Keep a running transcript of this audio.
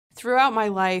Throughout my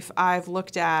life, I've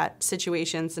looked at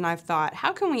situations and I've thought,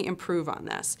 how can we improve on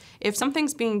this? If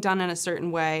something's being done in a certain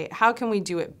way, how can we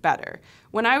do it better?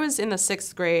 When I was in the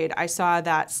 6th grade, I saw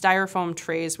that styrofoam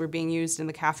trays were being used in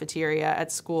the cafeteria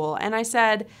at school, and I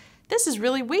said, this is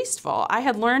really wasteful. I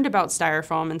had learned about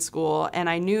styrofoam in school and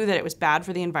I knew that it was bad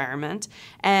for the environment,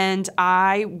 and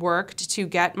I worked to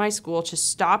get my school to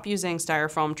stop using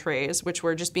styrofoam trays, which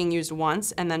were just being used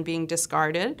once and then being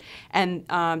discarded, and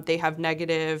they have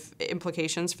negative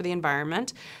implications for the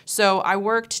environment. So I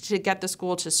worked to get the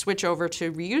school to switch over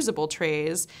to reusable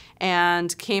trays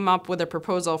and came up with a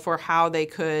proposal for how they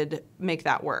could make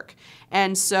that work.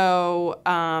 And so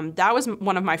that was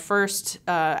one of my first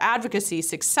advocacy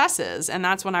successes, and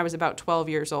that's when I was about 12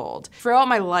 years old. Throughout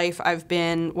my life, I've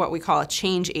been what we call a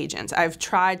change agent. I've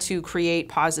tried to create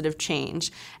positive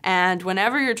change, and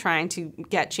whenever you're trying to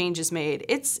get changes made,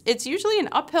 it's usually an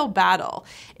uphill battle.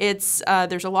 There's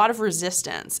a lot of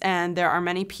resistance, and there are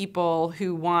many people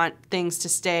who want things to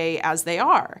stay as they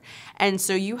are. And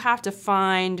so you have to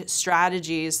find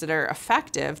strategies that are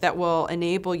effective that will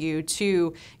enable you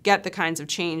to get the kinds of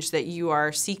change that you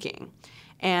are seeking.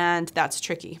 And that's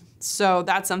tricky. So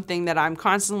that's something that I'm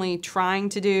constantly trying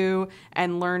to do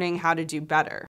and learning how to do better.